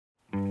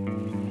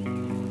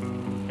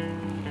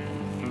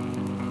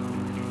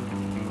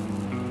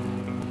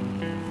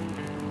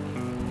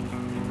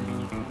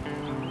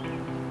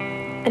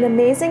An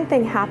amazing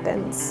thing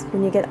happens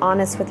when you get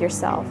honest with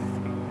yourself,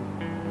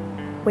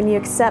 when you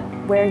accept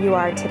where you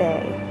are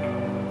today.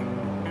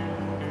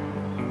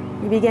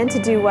 You begin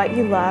to do what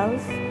you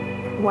love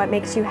and what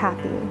makes you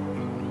happy.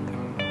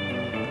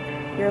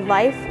 Your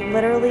life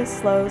literally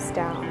slows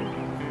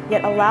down,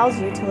 yet allows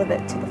you to live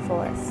it to the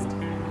fullest.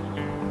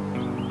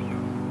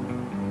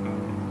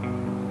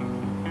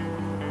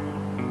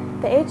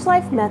 The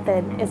H-Life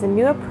method is a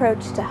new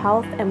approach to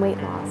health and weight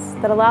loss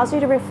that allows you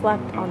to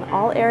reflect on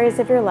all areas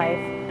of your life,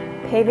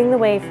 paving the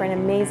way for an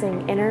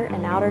amazing inner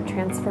and outer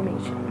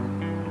transformation.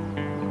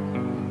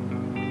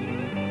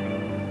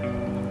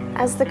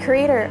 As the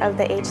creator of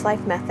the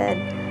H-Life method,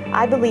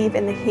 I believe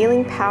in the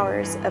healing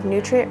powers of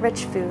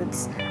nutrient-rich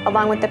foods,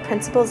 along with the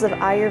principles of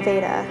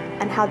Ayurveda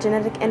and how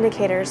genetic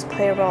indicators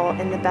play a role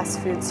in the best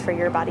foods for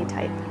your body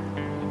type.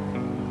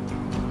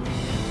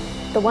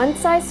 The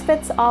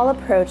one-size-fits-all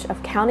approach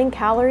of counting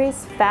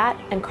calories, fat,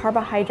 and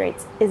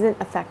carbohydrates isn't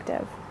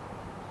effective.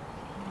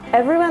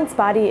 Everyone's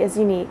body is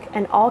unique,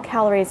 and all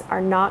calories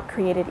are not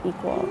created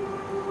equal.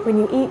 When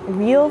you eat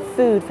real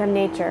food from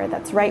nature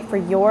that's right for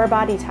your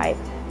body type,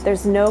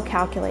 there's no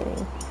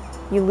calculating.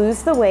 You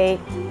lose the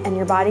weight, and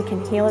your body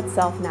can heal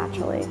itself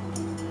naturally.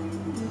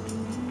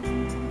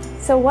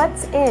 So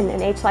what's in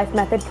an H-Life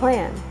method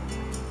plan?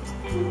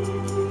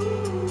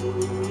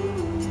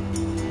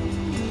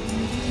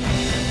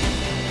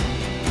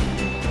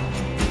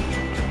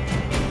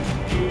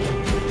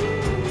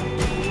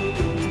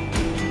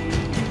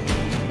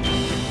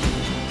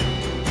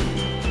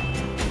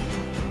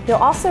 You'll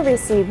also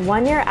receive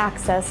one-year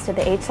access to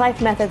the H-Life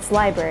Methods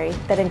library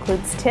that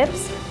includes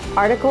tips,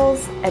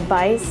 articles,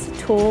 advice,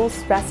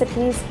 tools,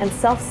 recipes, and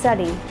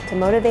self-study to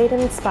motivate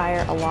and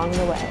inspire along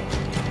the way.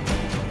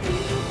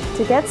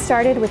 To get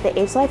started with the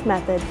H-Life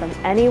Method from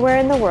anywhere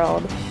in the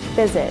world,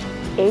 visit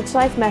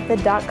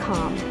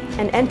hlifemethod.com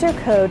and enter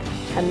code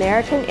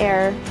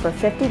AmericanAir for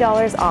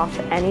 $50 off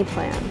any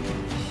plan.